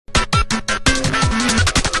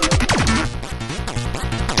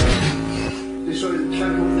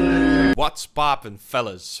What's poppin',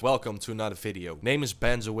 fellas? Welcome to another video. Name is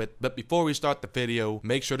FIftyEight, but before we start the video,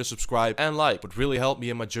 make sure to subscribe and like. Would really help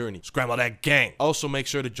me in my journey. Scramble that gang. Also make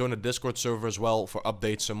sure to join the Discord server as well for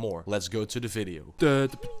updates and more. Let's go to the video.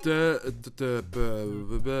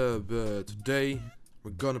 Today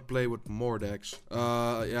we're gonna play with Mordex.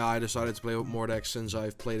 Yeah, I decided to play with Mordex since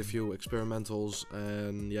I've played a few experimentals,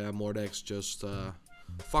 and yeah, Mordex just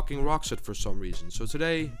fucking rocks it for some reason. So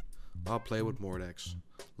today I'll play with Mordex.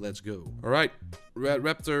 Let's go. Alright, Red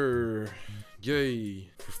Raptor. Yay.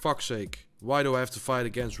 For fuck's sake. Why do I have to fight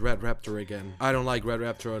against Red Raptor again? I don't like Red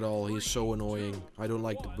Raptor at all. He's so annoying. I don't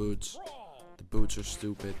like the boots. The boots are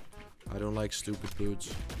stupid. I don't like stupid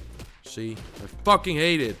boots. See? I fucking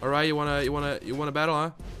hate it. Alright, you wanna battle,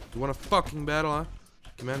 huh? You wanna fucking battle, huh?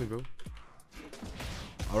 Come at me, bro.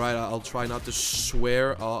 Alright, I'll try not to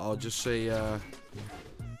swear. I'll just say,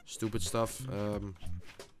 stupid stuff.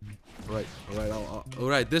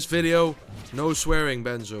 Alright, this video, no swearing,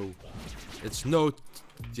 Benzo. It's no...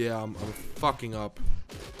 Yeah, I'm fucking up.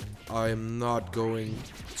 I am not going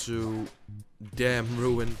to damn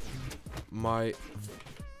ruin my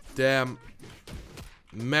damn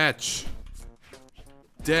match.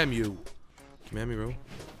 Damn you. Come at me, bro.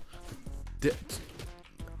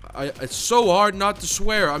 It's so hard not to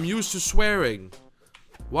swear. I'm used to swearing.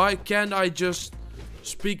 Why can't I just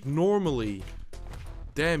speak normally?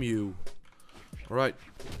 Damn you. Alright.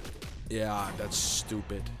 Yeah, that's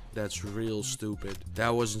stupid. That's real stupid.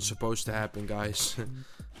 That wasn't supposed to happen, guys.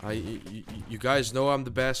 You guys know I'm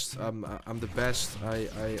the best. I'm the best. I'm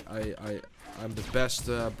the best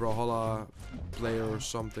Brawlhalla player or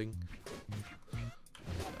something.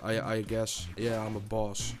 I guess. Yeah, I'm a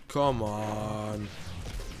boss. Come on.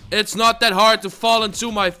 It's not that hard to fall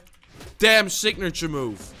into my damn signature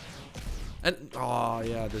move. And oh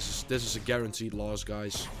yeah, this is a guaranteed loss,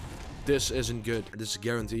 guys. This isn't good. This is a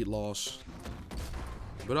guaranteed loss.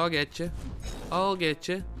 But I'll get you. I'll get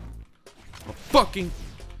you. I'll fucking.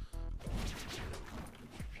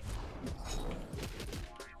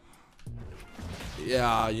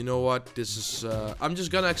 Yeah, you know what? This is. I'm just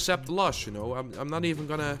gonna accept the loss. You know, I'm not even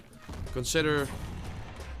gonna consider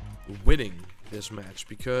winning this match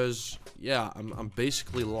because yeah, I'm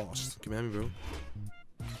basically lost. Come at me, bro.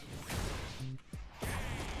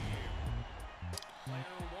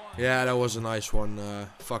 Yeah, that was a nice one.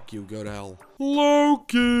 Fuck you, go to hell.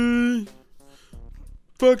 Loki!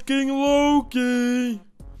 Fucking Loki!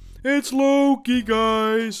 It's Loki,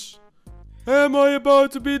 guys! Am I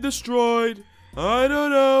about to be destroyed? I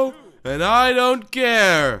don't know. And I don't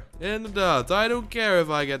care! Inderdaad, I don't care if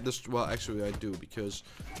I get this. Well, actually I do, because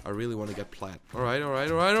I really want to get plat. Alright. You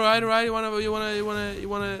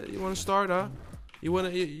wanna start, huh?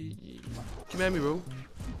 Come at me, bro.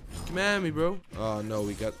 Come at me, bro. Oh no,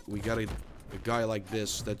 we got a guy like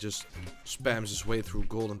this that just spams his way through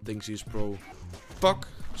gold and thinks he's pro. Fuck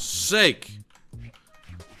sake.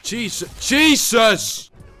 Jesus!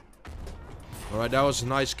 Alright, that was a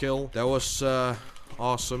nice kill. That was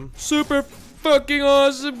awesome. Super fucking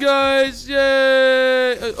awesome, guys.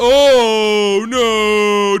 Yay! Oh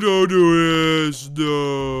no, don't do this.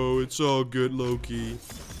 No, it's all good, Loki.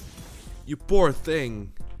 You poor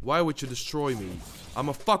thing. Why would you destroy me? I'm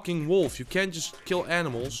a fucking wolf. You can't just kill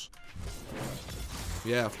animals.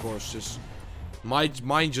 Yeah, of course. Just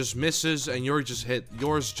mine just misses and yours just hit.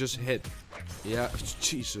 Yours just hit. Yeah,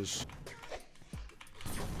 Jesus.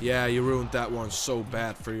 Yeah, you ruined that one so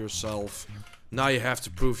bad for yourself. Now you have to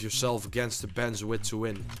prove yourself against the FIftyEight to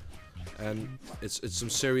win. And it's some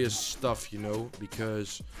serious stuff, you know,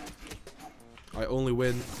 because I only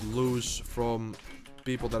lose from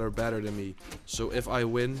people that are better than me. So if I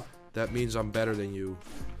win, that means I'm better than you.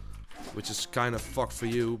 Which is kind of fucked for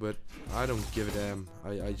you, but I don't give a damn.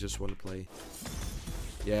 I just want to play.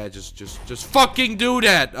 Yeah, just fucking do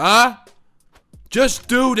that, huh? Just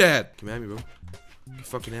do that! Come at me, bro. You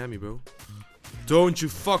fucking at me, bro. Don't you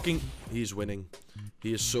fucking... He's winning.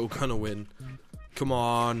 He is so gonna win. Come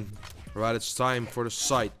on. Alright, it's time for the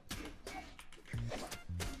sight.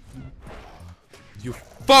 You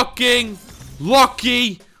fucking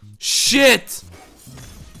lucky shit!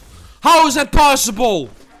 How is that possible?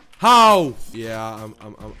 How? Yeah,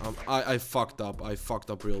 I fucked up. I fucked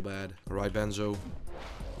up real bad. Alright, Benzo.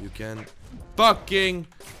 You can fucking...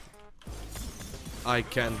 I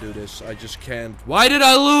can't do this. I just can't. Why did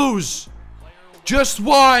I lose? Just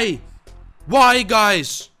why? Why,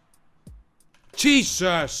 guys?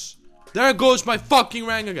 Jesus. There goes my fucking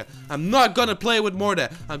rank again. I'm not gonna play with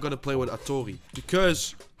Mordex. I'm gonna play with Hattori.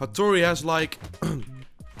 Because Hattori has like...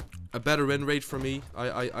 a better win rate for me,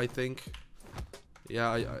 I think. Yeah,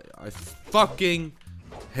 I fucking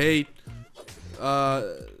hate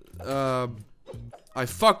I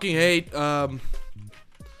fucking hate,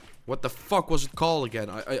 what the fuck was it called again?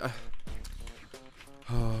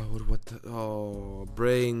 What the, oh,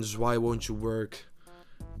 brains, why won't you work?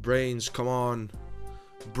 Brains, come on.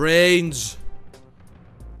 Brains!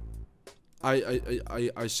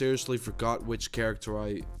 I seriously forgot which character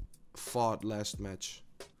I fought last match.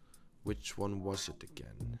 Which one was it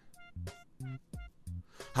again?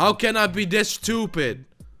 How can I be this stupid?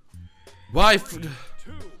 Why?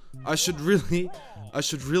 I should really.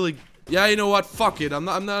 Yeah, you know what? Fuck it. I'm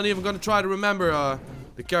not even gonna try to remember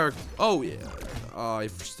the character. Oh yeah. Oh, I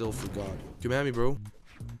still forgot. Come at me, bro.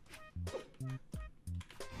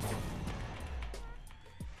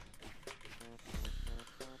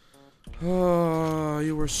 Oh,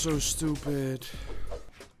 you were so stupid.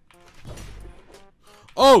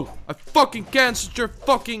 Oh, I fucking cancelled your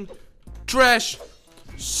fucking trash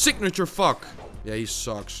signature fuck. Yeah, he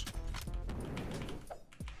sucks.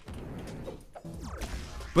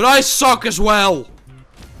 But I suck as well.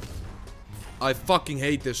 I fucking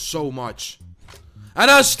hate this so much.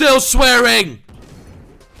 And I'm still swearing.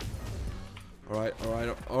 Alright,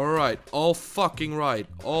 alright, alright. All fucking right.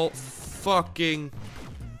 All fucking...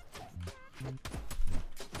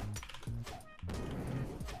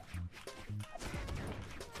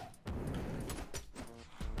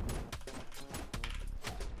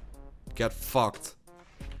 Get fucked.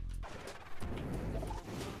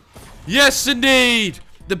 Yes, indeed!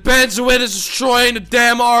 The Benzoid is destroying the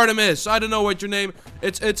damn Artemis! I don't know what your name...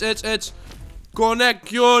 It's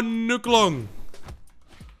Konekyonuklong.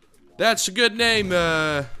 That's a good name,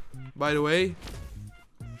 by the way.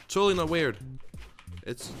 Totally not weird.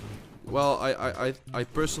 It's... Well, I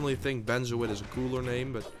personally think Benzoid is a cooler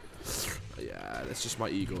name, but... Yeah, that's just my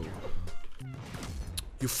ego.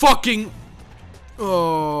 You fucking...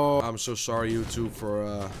 Oh, I'm so sorry, you two,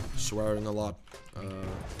 for swearing a lot.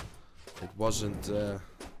 It wasn't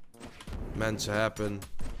meant to happen.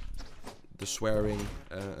 The swearing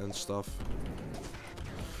and stuff.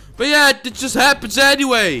 But yeah, it just happens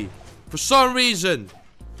anyway. For some reason.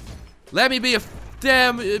 Let me be a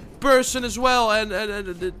damn person as well, and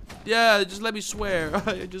yeah, just let me swear.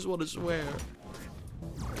 I just want to swear.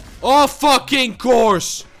 Oh, fucking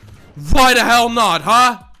course. Why the hell not,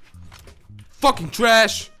 huh? Fucking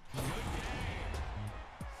trash.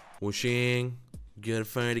 Whooshing. Gotta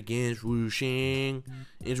fight against whooshing.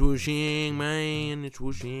 It's whooshing, man. It's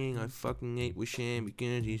whooshing. I fucking hate whooshing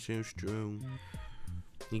because he's so strong.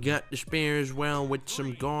 You got the spear as well with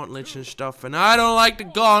some gauntlets and stuff. And I don't like the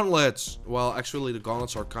gauntlets. Well, actually, the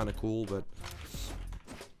gauntlets are kind of cool, but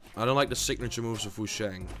I don't like the signature moves of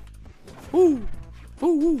whooshing. Woo!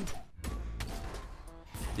 Woo woo!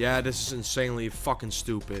 Yeah, this is insanely fucking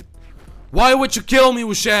stupid. Why would you kill me,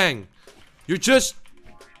 Wushang? You're just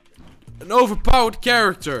an overpowered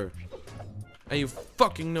character. And you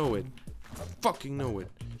fucking know it. Fucking know it.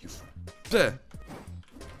 You bleh.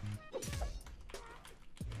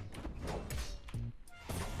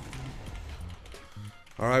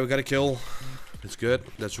 Alright, we got a kill. That's good.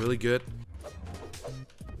 That's really good.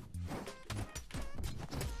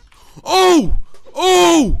 Oh!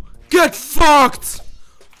 Oh! Get fucked!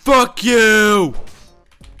 Fuck you!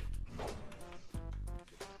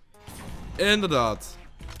 Inderdaad.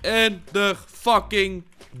 Fucking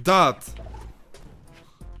dat.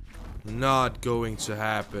 Not going to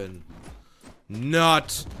happen.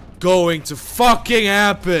 Not going to fucking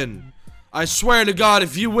happen. I swear to God,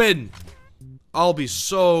 if you win, I'll be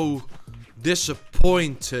so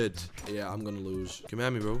disappointed. Yeah, I'm gonna lose. Come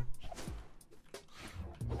at me, bro.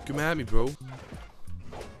 Come at me, bro.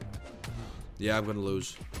 Yeah, I'm gonna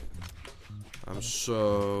lose. I'm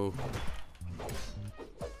so...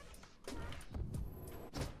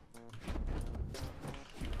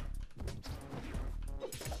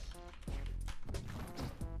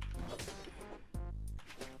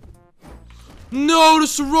 No,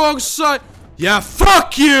 that's the wrong side. Yeah,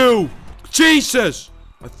 fuck you! Jesus!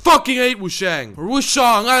 I fucking hate Wushang. Or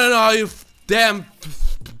Wushang, I don't know how you damn...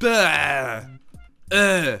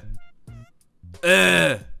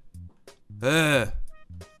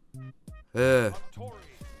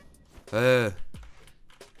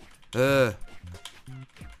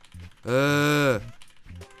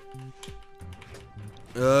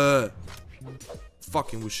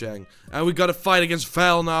 Fucking Wushang. And we gotta fight against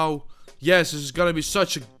Val now. Yes, this is gonna be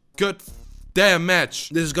such a good damn match.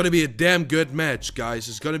 This is gonna be a damn good match, guys.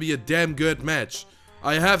 It's gonna be a damn good match.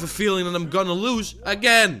 I have a feeling that I'm gonna lose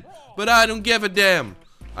again. But I don't give a damn.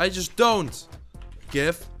 I just don't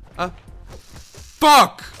give a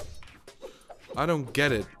fuck. I don't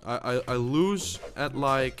get it. I lose at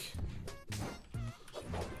like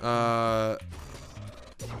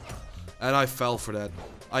And I fell for that.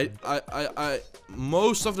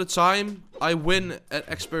 Most of the time, I win at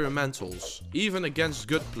experimentals. Even against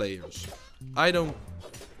good players. I don't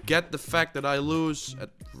get the fact that I lose at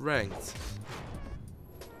ranked.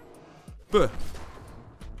 Buh.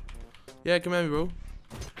 Yeah, come at me, bro.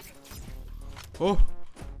 Oh.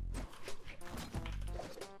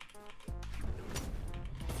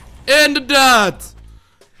 Inderdaad!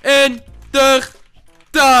 Inderdaad!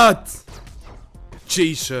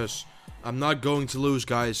 Jesus. I'm not going to lose,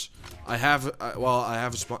 guys. I've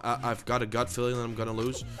got a gut feeling that I'm gonna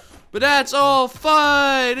lose. But that's all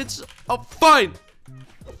fine! It's all fine!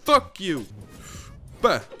 Fuck you!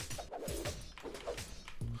 Bah.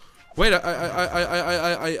 Wait,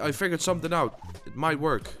 I figured something out. It might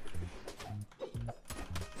work.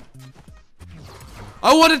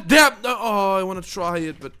 I want to oh, I want to try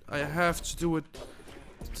it, but I have to do it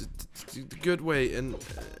the good way and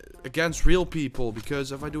against real people,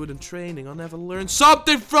 because if I do it in training, I'll never learn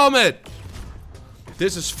something from it.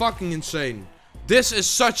 This is fucking insane. This is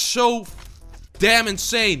so damn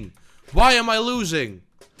insane. Why am I losing?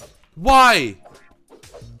 Why?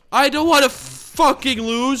 I don't want to fucking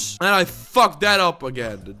lose, and I fucked that up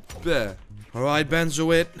again. Alright,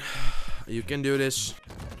 Benzoid, you can do this.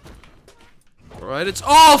 Alright, it's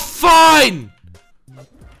all fine!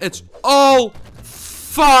 It's all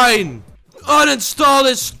fine! Uninstall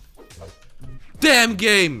this damn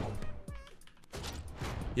game!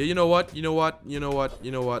 Yeah, you know what? You know what? You know what? You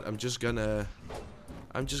know what? I'm just gonna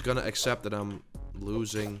accept that I'm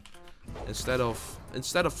losing. Instead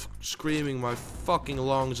of screaming my fucking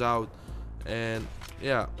lungs out. And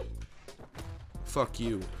yeah. Fuck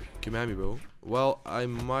you. Come at me, bro. Well, I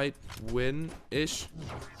might win-ish.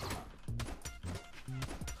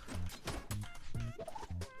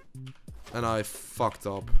 And I fucked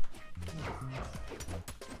up.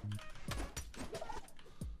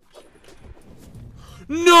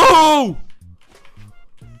 No!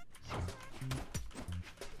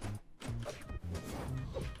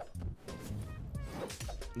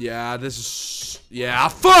 Yeah, this is... Yeah,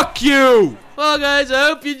 fuck you! Well, guys, I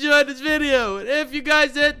hope you enjoyed this video. And if you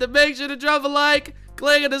guys did, then make sure to drop a like,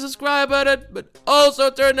 click on the subscribe button, but also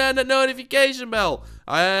turn on the notification bell.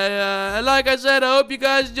 And like I said, I hope you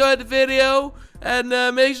guys enjoyed the video. And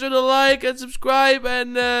make sure to like and subscribe.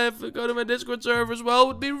 And if you go to my Discord server as well, it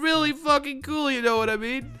would be really fucking cool, you know what I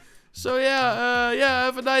mean? So yeah,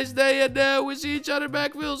 have a nice day, and we'll see each other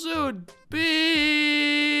back real soon. Peace!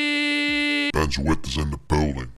 Benzoid is in the building.